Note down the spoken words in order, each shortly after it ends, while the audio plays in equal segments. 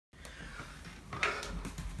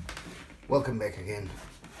Welcome back again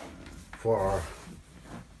for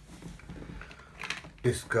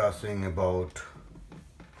discussing about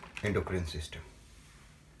endocrine system.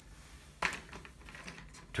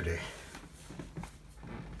 Today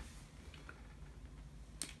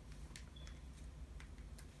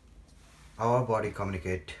our body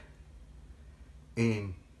communicate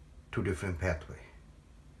in two different pathways.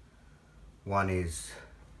 One is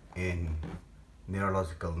in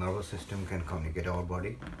neurological nervous system can communicate our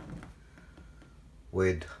body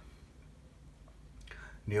with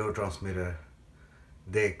neurotransmitter.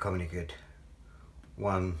 They communicate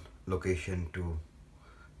one location to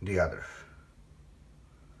the other,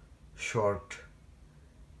 short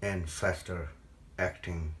and faster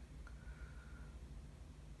acting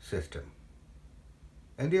system.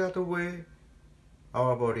 And the other way,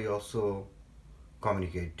 our body also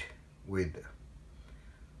communicate with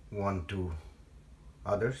one to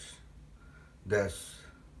others. That's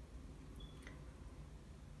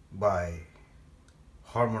by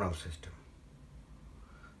hormonal system.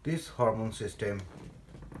 This hormone system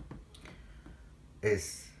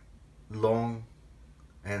is long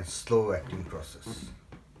and slow acting process.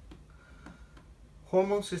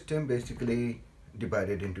 Hormone system basically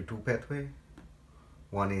divided into two pathways.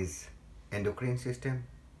 One is endocrine system,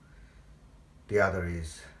 the other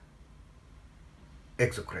is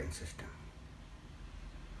exocrine system.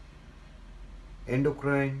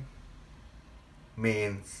 Endocrine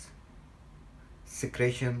means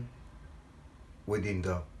secretion within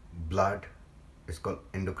the blood is called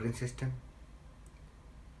endocrine system,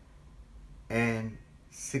 and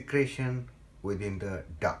secretion within the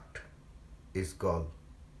duct is called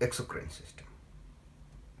exocrine system.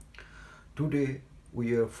 Today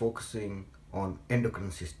we are focusing on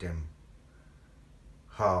endocrine system.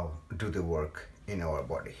 How do they work in our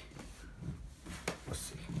body? Let's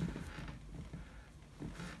see.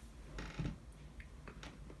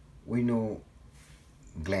 We know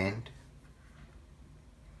gland.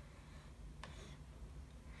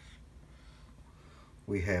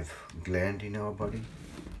 We have gland in our body,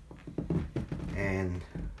 and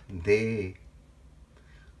they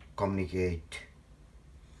communicate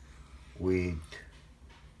with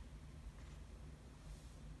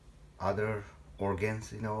other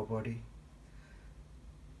organs in our body.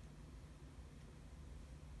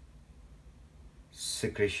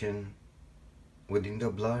 Secretion within the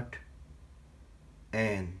blood,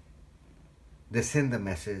 and they send the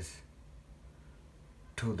message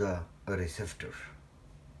to the receptor.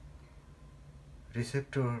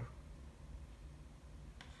 Receptor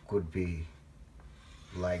could be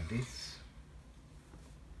like this.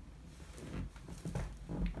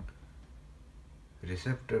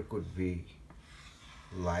 Receptor could be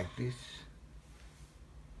like this,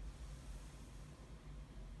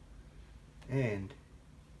 and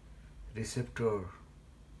receptor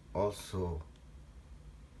also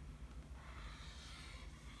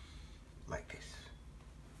like this.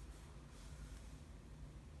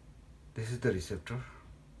 This is the receptor.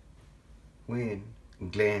 When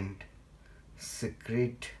gland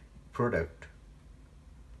secrete product,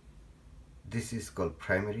 this is called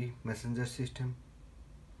primary messenger system,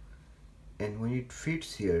 and when it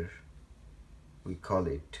fits here, we call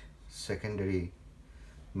it secondary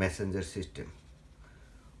messenger system.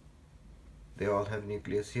 They all have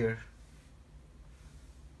nucleus here.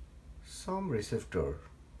 Some receptor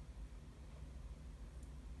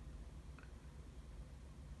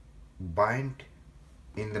bind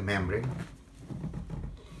in the membrane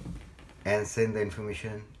and send the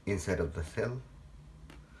information inside of the cell.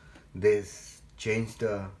 They change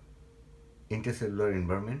the intercellular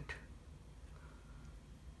environment.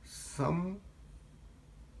 Some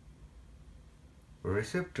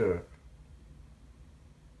receptor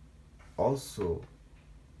also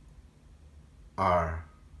are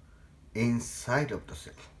inside of the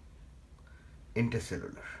cell,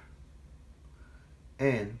 intercellular,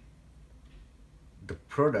 and the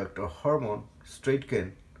product or hormone straight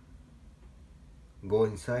can go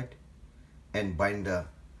inside and bind the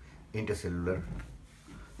intercellular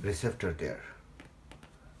receptor there.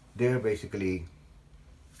 They are basically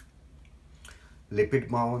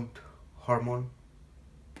lipid bound hormone,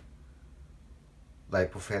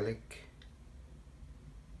 lipophilic,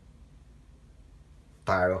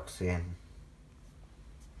 thyroxine,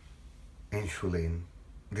 insulin.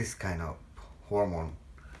 This kind of hormone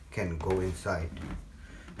can go inside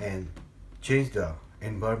and change the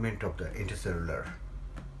environment of the intercellular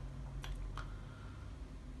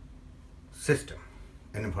system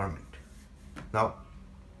and environment. Now,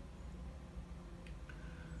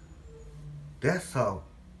 that's how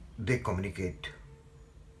they communicate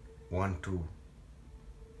one to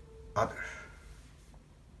other.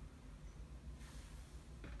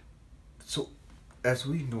 So as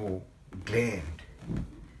we know, gland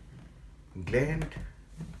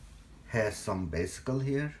has some vesicle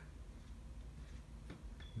here.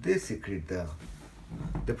 They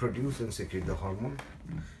produce and secrete the hormone,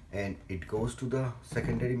 and it goes to the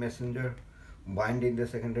secondary messenger, bind in the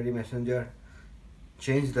secondary messenger,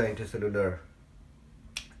 change the intercellular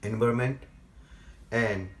environment,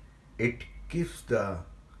 and it gives the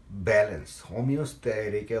balance,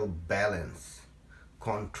 homeostatic balance,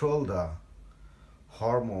 control the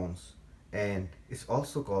hormones, and it's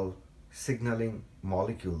also called signaling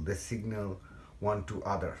molecule. They signal one to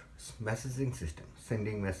other, messaging system,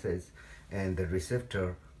 sending message, and the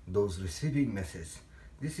receptor, those receiving message.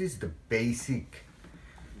 This is the basic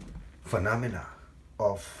phenomena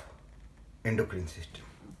of endocrine system.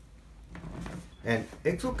 And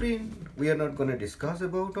exocrine, we are not going to discuss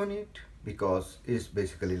about on it, because it's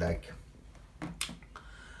basically like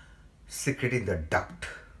secreting the duct.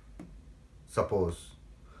 Suppose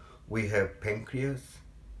we have pancreas,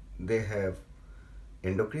 they have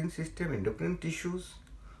endocrine system, endocrine tissues,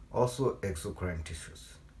 also exocrine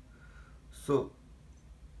tissues. So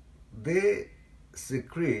they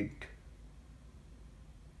secrete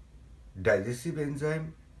digestive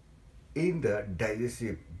enzyme in the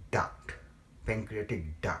digestive duct,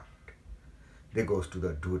 pancreatic duct. They goes to the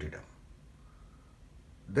duodenum.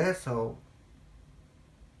 That's how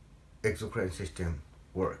exocrine system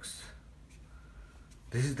works.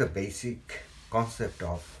 This is the basic concept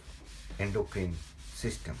of endocrine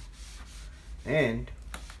system. And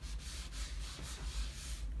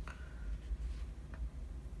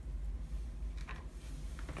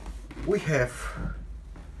we have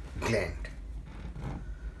gland.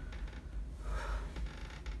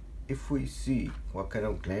 If we see what kind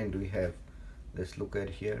of gland we have, let's look at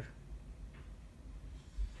here.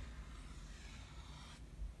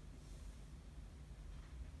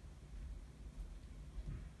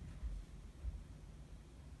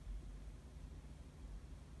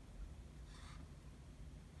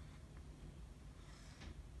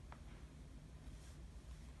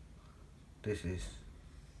 This is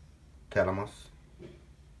thalamus.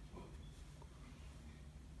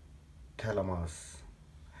 Thalamus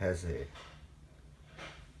has a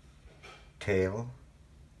tail.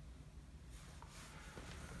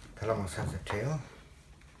 Thalamus has a tail.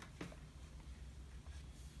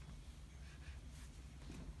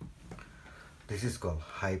 This is called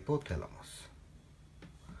hypothalamus.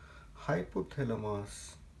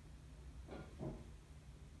 Hypothalamus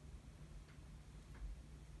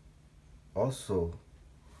also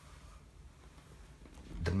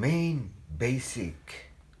the main basic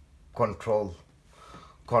controlling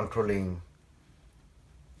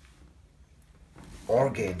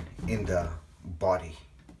organ in the body.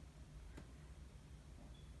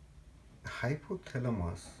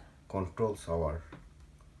 Hypothalamus controls our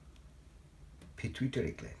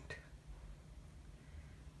pituitary gland,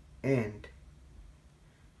 and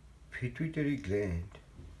pituitary gland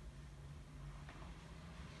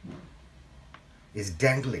is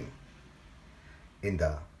dangling in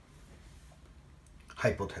the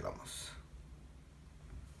hypothalamus.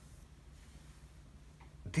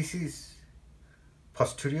 This is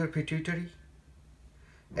posterior pituitary,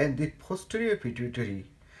 and the posterior pituitary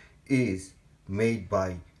is made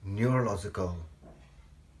by neurological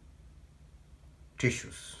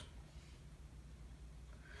tissues.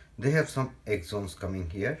 They have some axons coming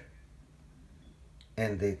here,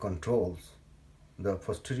 and they controls the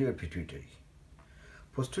posterior pituitary.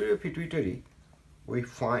 Posterior pituitary, we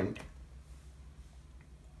find,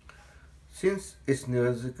 since it's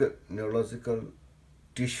neurological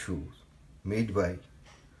tissues made by,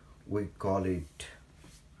 we call it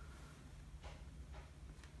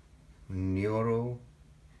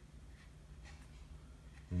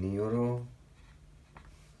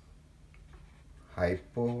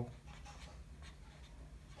hypophysis.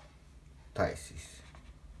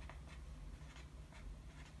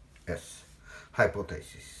 Yes,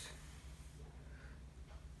 hypophysis.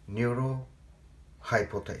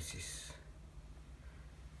 Neurohypophysis.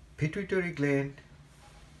 Pituitary gland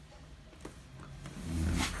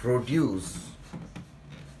produce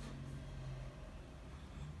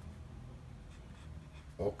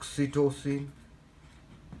oxytocin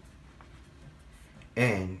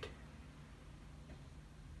and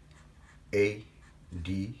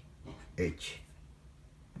ADH,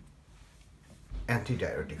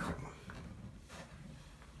 antidiuretic hormone.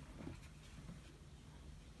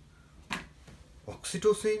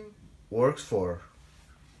 Oxytocin works for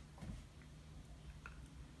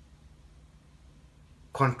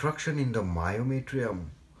contraction in the myometrium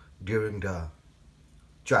during the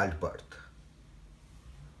childbirth.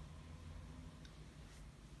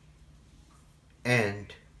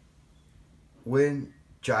 And when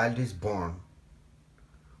child is born,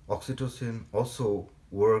 oxytocin also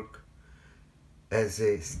work as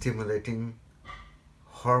a stimulating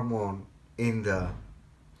hormone in the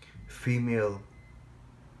female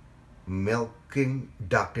milking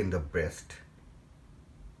duct in the breast,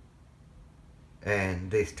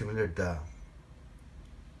 and they stimulate the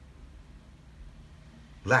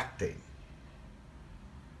lactate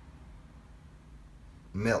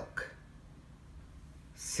milk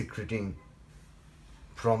secreting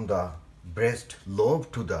from the breast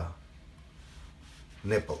lobe to the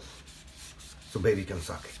nipple, so baby can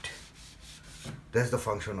suck it. That's the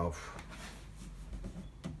function of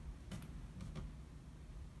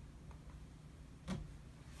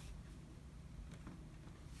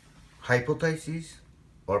hypophysis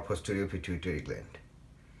or posterior pituitary gland.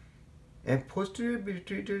 And posterior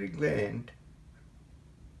pituitary gland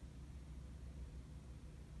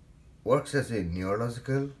works as a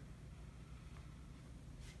neurological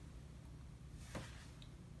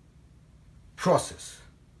process.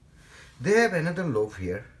 They have another lobe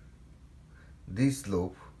here. This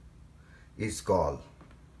lobe is called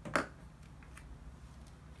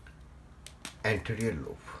anterior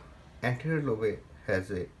lobe. Anterior lobe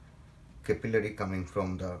has a capillary coming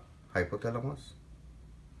from the hypothalamus.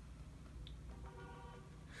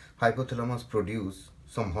 Hypothalamus produce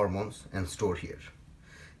some hormones and store here.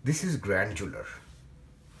 This is granular.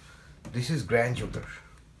 This is granular.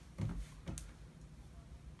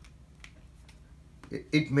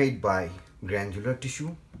 It made by granular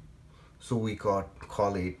tissue, so we call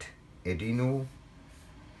it adrenohypophysis.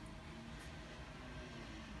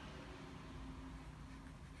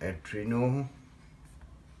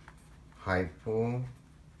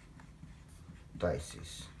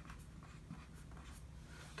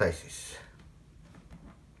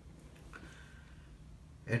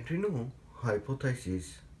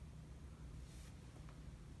 Adrenohypophysis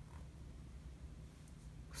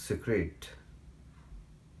secrete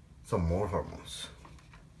some more hormones.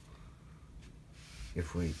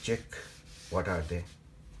 If we check what are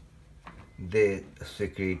they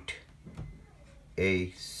secrete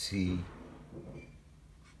ACTH,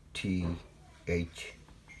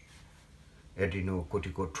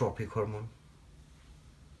 adrenocorticotropic hormone.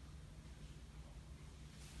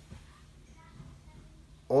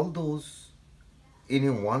 All those in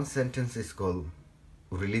a one sentence is called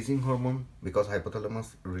releasing hormone, because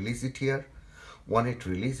hypothalamus release it here. When it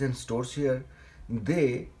releases and stores here,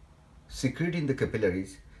 they secrete in the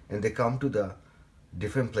capillaries and they come to the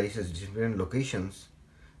different places, different locations,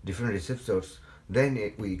 different receptors.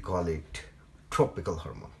 Then we call it tropical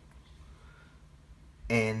hormone,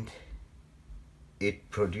 and it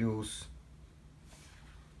produce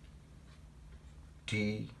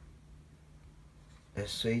TSH,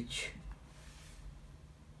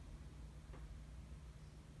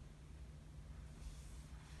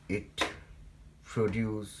 it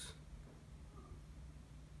produce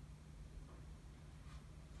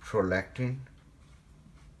prolactin,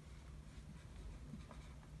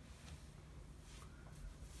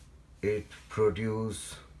 it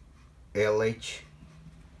produce LH,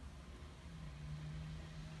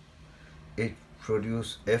 it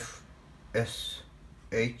produce FSH,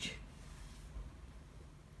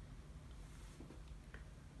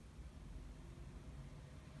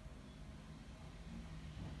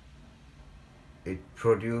 it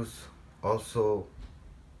produce also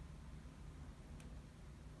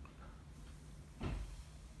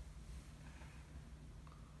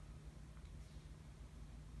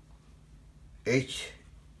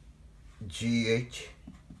HGH,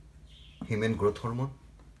 human growth hormone.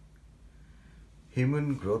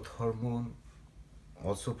 Human growth hormone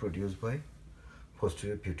also produced by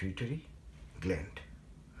posterior pituitary gland.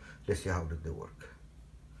 Let's see how do they work.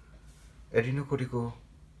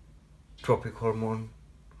 Adrenocorticotropic hormone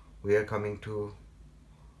we are coming to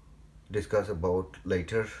discuss about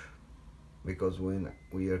later, because when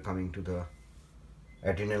we are coming to the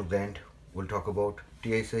adrenal gland, we'll talk about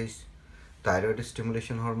TSH, thyroid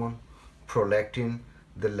stimulation hormone, prolactin,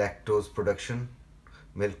 the lactose production,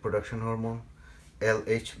 milk production hormone,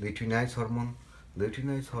 LH, luteinized hormone.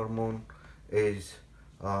 Luteinized hormone is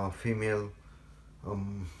female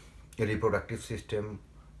reproductive system.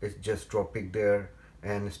 It's just tropic there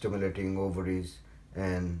and stimulating ovaries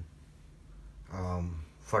and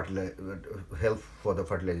help for the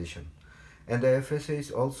fertilization. And the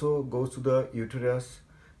FSH also goes to the uterus.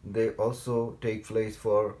 They also take place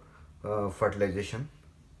for fertilization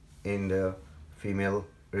in the female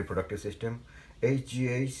reproductive system.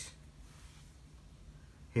 HGH,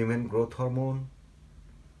 human growth hormone,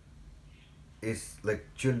 is like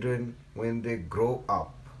children when they grow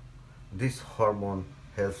up, this hormone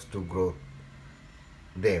helps to grow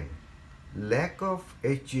them. Lack of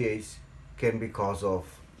HGH can be cause of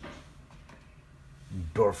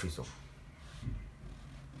dwarfism.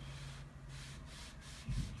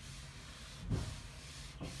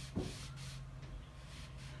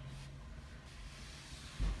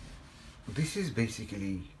 This is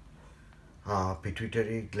basically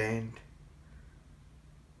pituitary gland.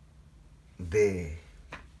 They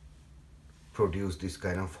produce this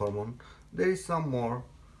kind of hormone. There is some more.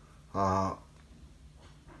 Uh,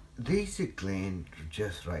 there is a gland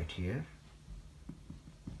just right here.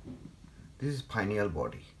 This is pineal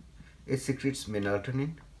body. It secretes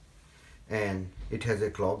melatonin and it has a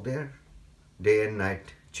clock there, day and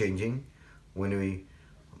night changing. When we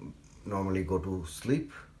normally go to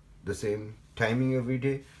sleep, the same timing every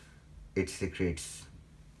day, it secretes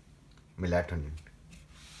melatonin.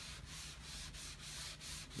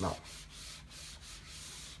 Now,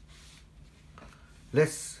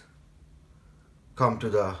 let's come to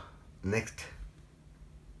the next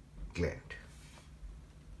gland.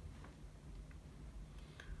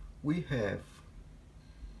 We have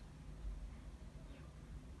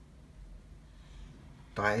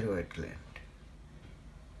thyroid gland.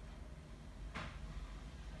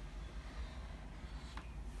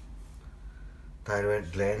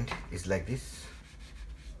 Thyroid gland is like this.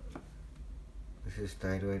 This is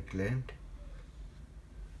thyroid gland.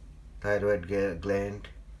 Thyroid gland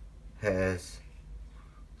has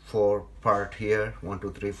 4 parts here, 1,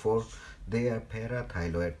 2, 3, 4. They are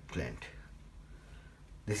parathyroid gland.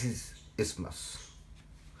 This is isthmus.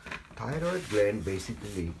 Thyroid gland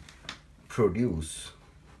basically produce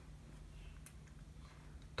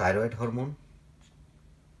thyroid hormone,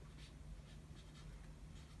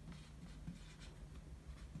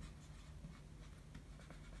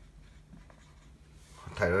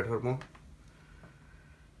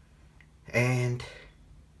 and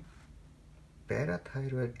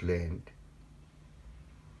parathyroid gland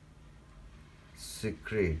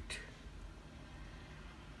secrete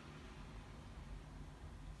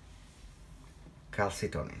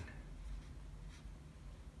calcitonin.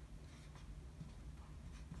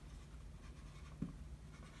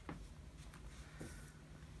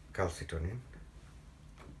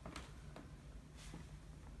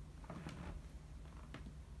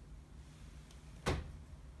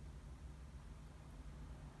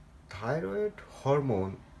 Thyroid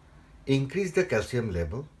hormone increase the calcium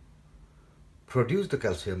level, produce the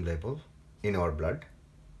calcium level in our blood,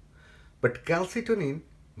 but calcitonin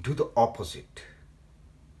do the opposite.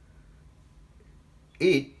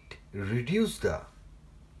 It reduce the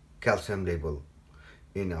calcium level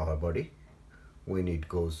in our body when it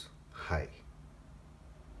goes high.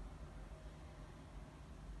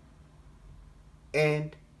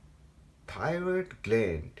 And thyroid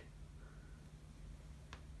gland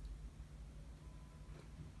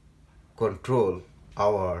control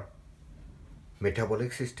our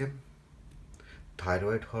metabolic system.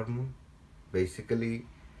 Thyroid hormone, basically,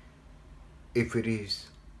 if it is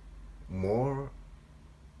more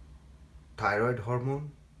thyroid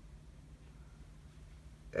hormone,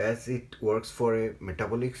 as it works for a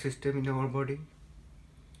metabolic system in our body,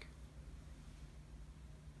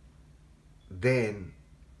 then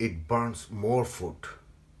it burns more food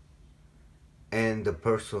and the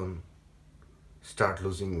person start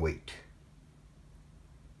losing weight.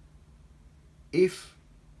 If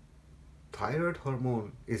thyroid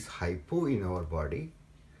hormone is hypo in our body,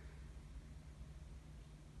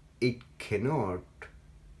 it cannot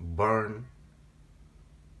burn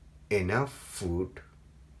enough food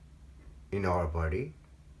in our body,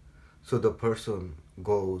 so the person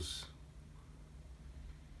goes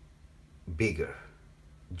bigger,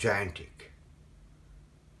 gigantic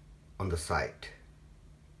on the side,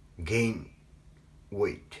 gain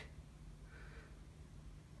weight.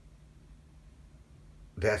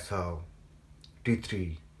 That's how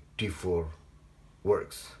T3, T4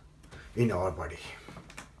 works in our body.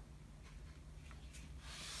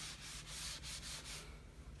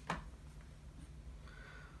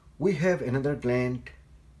 We have another gland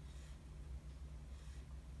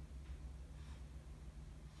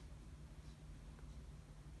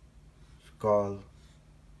called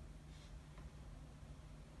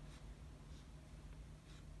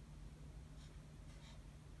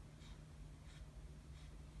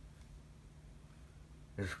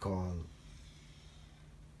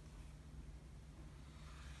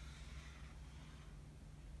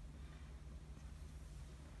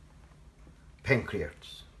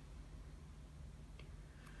pancreas.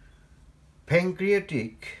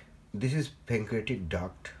 Pancreatic, this is pancreatic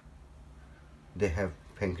duct. They have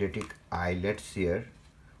pancreatic islets here.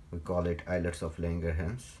 We call it islets of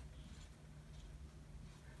Langerhans.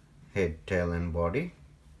 Head, tail and body.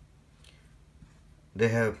 They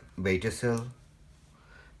have beta cell.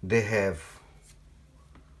 They have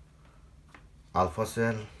alpha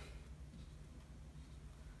cell.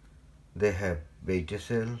 They have beta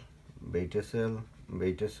cell, beta cell,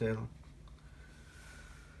 beta cell.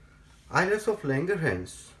 Islets of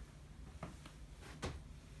Langerhans.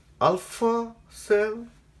 Alpha cell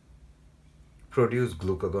produce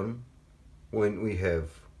glucagon when we have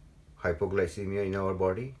hypoglycemia in our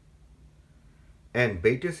body, and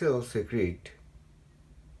beta cells secrete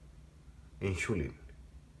insulin.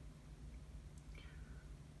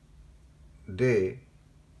 They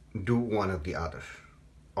do one or the other,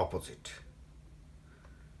 opposite.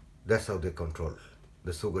 That's how they control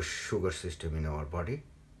the sugar system in our body.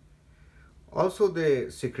 Also, they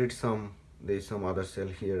secrete some, there is some other cell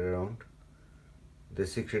here around. They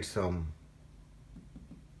secrete some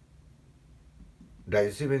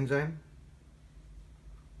digestive enzyme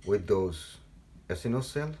with those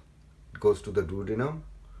acinos cell. It goes to the duodenum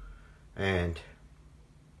and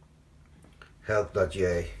help the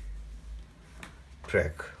GI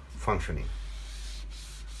tract functioning.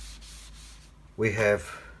 We have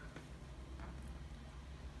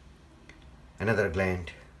another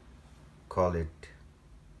gland, call it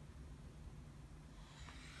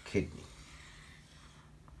kidney.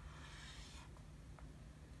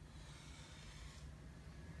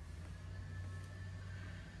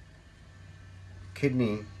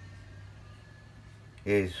 Kidney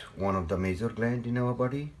is one of the major glands in our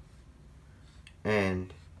body,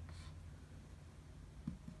 and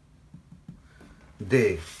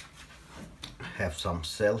they have some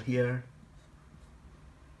cell here,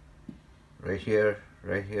 right here,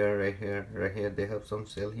 right here, right here, right here. They have some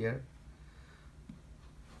cell here.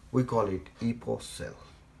 We call it EPOS cell.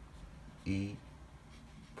 EPOS.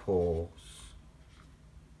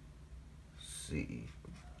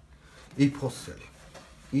 EPOS cell.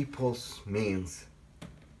 EPOS means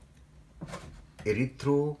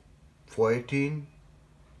erythropoietin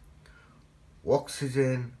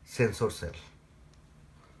oxygen sensor cell.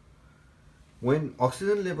 When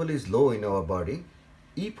oxygen level is low in our body,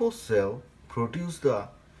 EPOS cell produce the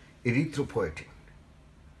erythropoietin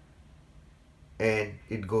and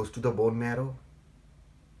it goes to the bone marrow.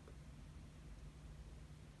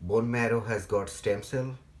 Bone marrow has got stem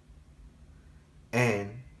cell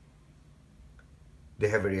and they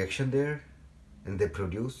have a reaction there and they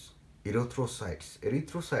produce erythrocytes.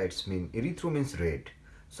 Erythrocytes mean, erythro means red,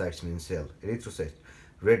 cytes means cell, erythrocytes,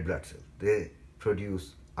 red blood cell. They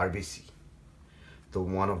produce RBC. So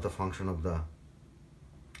one of the function of the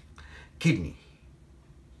kidney.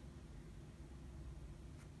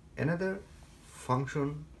 Another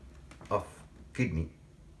function of kidney,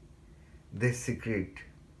 they secrete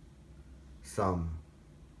some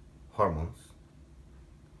hormones,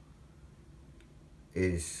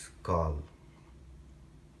 is called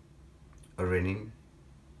renin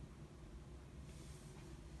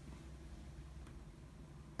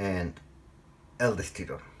and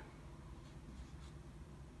aldosterone.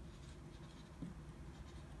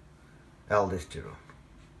 Aldosterone.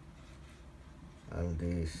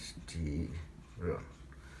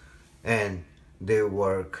 And they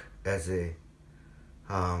work as a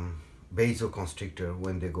vasoconstrictor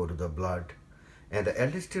when they go to the blood, and the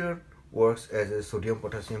aldosterone works as a sodium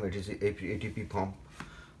potassium ATP pump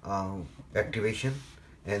activation,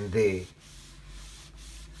 and they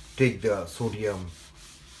take the sodium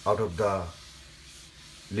out of the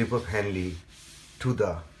lipophanly to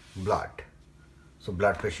the blood, so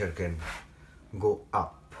blood pressure can go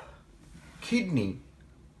up. Kidney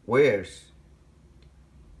wears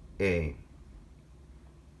a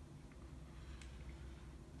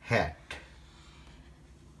hat.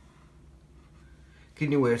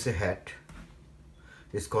 Kidney wears a hat.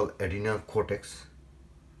 It's called adrenal cortex.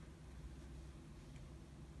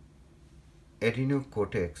 Adrenal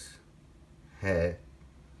cortex has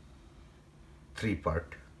three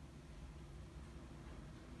part.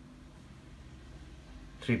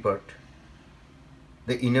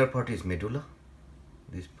 The inner part is medulla.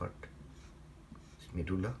 This part is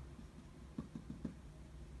medulla.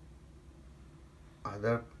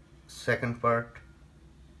 Other second part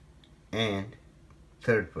and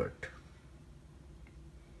third part.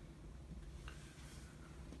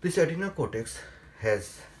 This adrenal cortex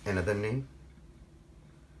has another name.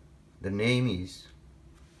 The name is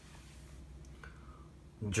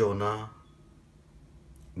zona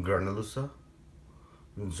granulosa,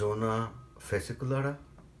 zona fasciculata,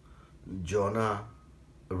 zona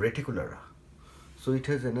reticulara. So it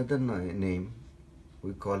has another name.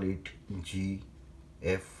 We call it GFR.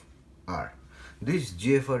 This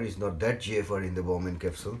GFR is not that GFR in the Bowman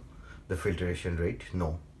capsule, the filtration rate.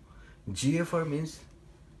 No. GFR means,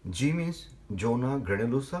 G means zona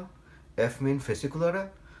granulosa, F means fasciculara,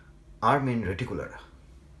 R means reticulara.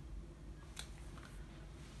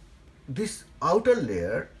 This outer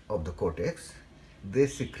layer of the cortex, they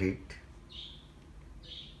secrete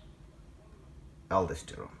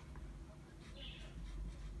aldosterone.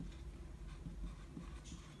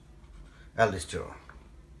 Aldosterone,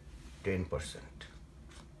 10%.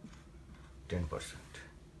 10%.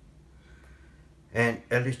 And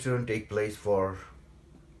aldosterone take place for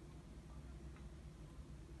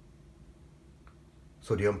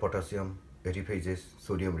sodium potassium ATPases.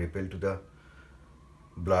 Sodium repel to the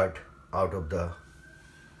blood out of the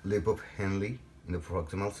lip of Henle in the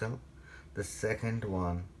proximal cell. The second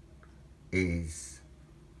one is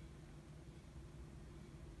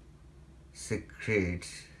secreting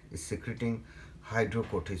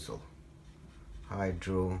hydrocortisol.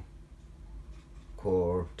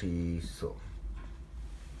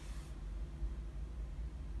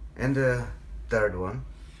 And the third one,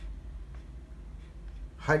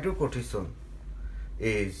 hydrocortisone,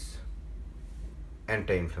 is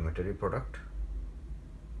anti-inflammatory product.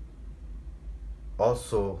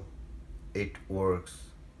 Also, it works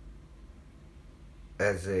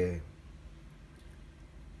as a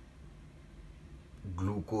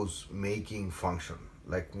glucose making function.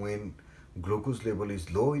 Like when glucose level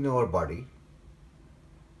is low in our body,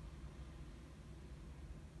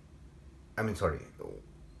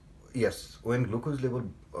 when glucose level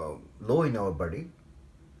low in our body,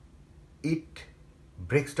 it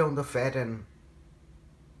breaks down the fat and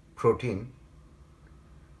protein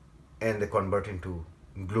and they convert into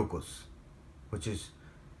glucose, which is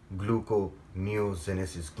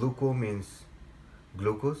gluconeogenesis. Gluco means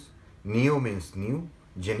glucose, neo means new,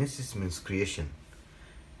 genesis means creation.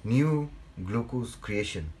 New glucose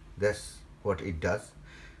creation, that's what it does.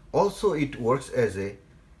 Also, it works as a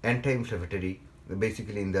anti-inflammatory,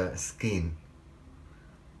 basically in the skin.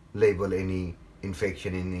 Label any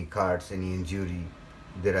infection, any cuts, any injury,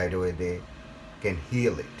 they right away they can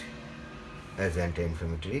heal it as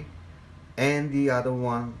anti-inflammatory. And the other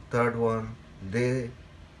one, third one, they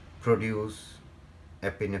produce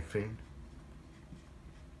epinephrine,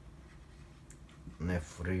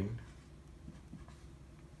 norepinephrine,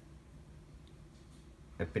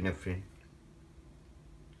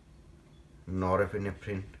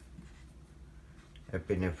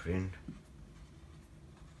 epinephrine.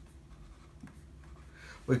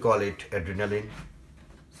 We call it adrenaline.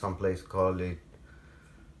 Some place call it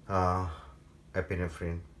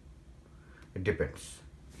epinephrine. It depends.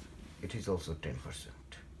 It is also 10%.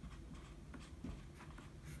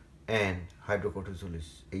 And hydrocortisol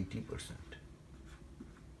is 80%.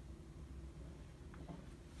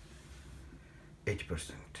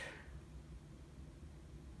 8%.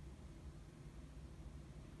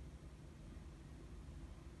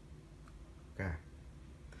 Okay.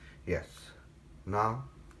 Yes. Now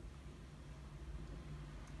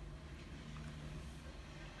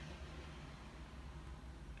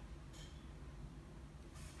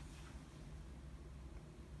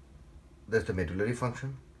that's the medullary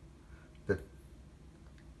function.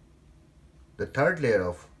 The third layer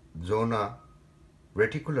of zona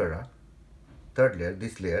reticulara, third layer,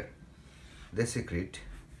 this layer, they secrete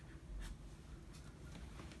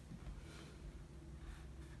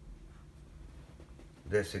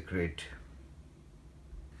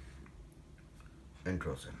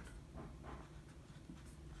androgen.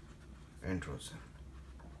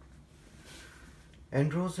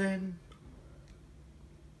 Androgen,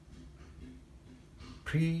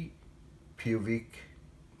 pre-pubic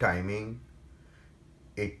timing,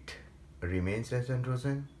 it remains as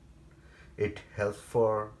androgen. It helps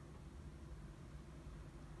for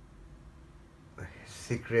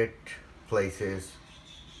secret places,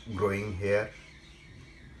 growing hair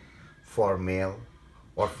for male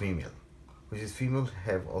or female, which is female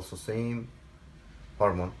have also same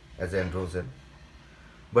hormone as androgen.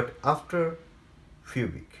 But after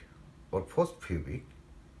pubic or post-pubic,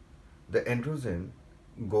 the androgen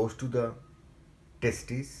goes to the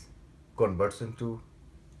testes, converts into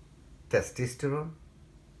testosterone,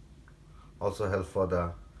 also help for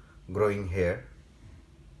the growing hair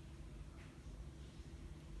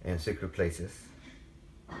and secret places.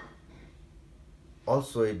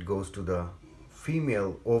 Also, it goes to the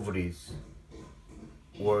female ovaries,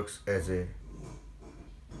 works as a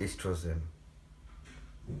estrogen,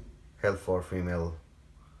 help for female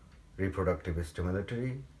reproductive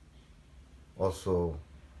stimulatory also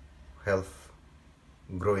health,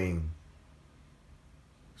 growing,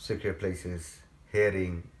 secret places,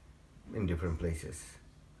 hearing in different places.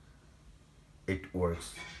 It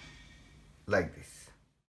works like this.